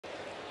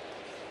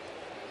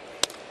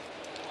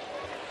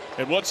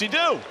And what's he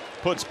do?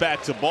 Puts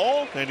bat to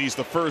ball, and he's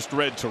the first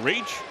Red to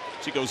reach.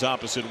 She goes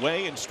opposite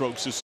way and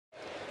strokes his.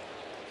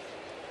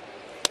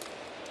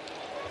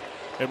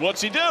 And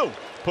what's he do?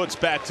 Puts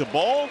bat to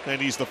ball,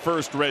 and he's the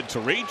first Red to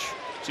reach.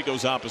 She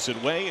goes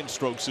opposite way and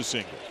strokes a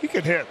single. He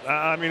can hit.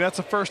 I mean, that's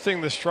the first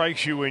thing that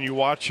strikes you when you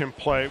watch him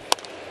play.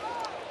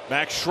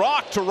 Max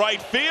Schrock to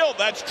right field.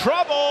 That's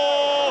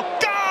trouble.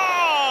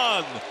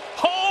 Gone!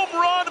 Home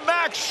run,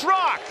 Max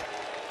Schrock.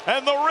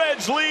 And the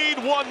Reds lead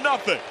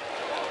 1-0.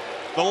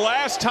 The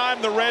last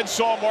time the Reds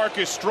saw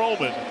Marcus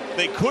Stroman,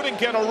 they couldn't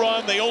get a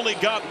run. They only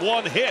got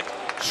one hit.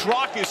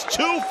 Schrock is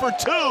 2 for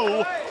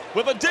 2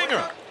 with a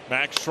dinger.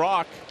 Max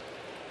Schrock.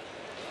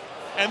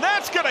 And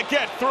that's going to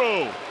get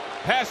through.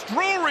 Past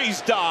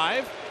Drury's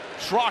dive.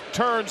 Schrock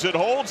turns and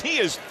holds. He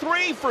is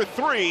 3 for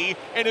 3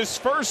 in his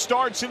first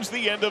start since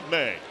the end of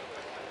May.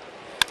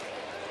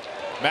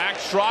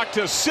 Max Schrock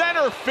to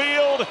center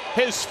field.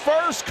 His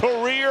first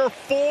career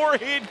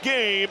 4-hit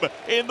game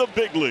in the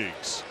big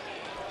leagues.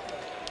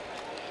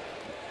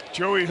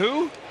 Joey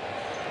who?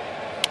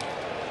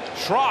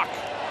 Schrock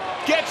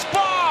gets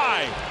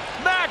by.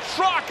 Max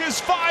Schrock is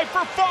 5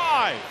 for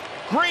 5.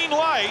 Green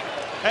light,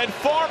 and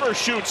Farmer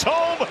shoots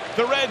home.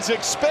 The Reds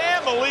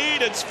expand the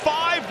lead. It's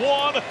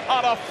 5-1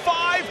 on a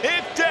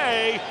 5-hit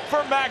day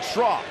for Max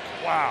Schrock.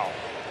 Wow.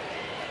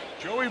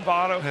 Joey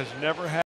Votto has never had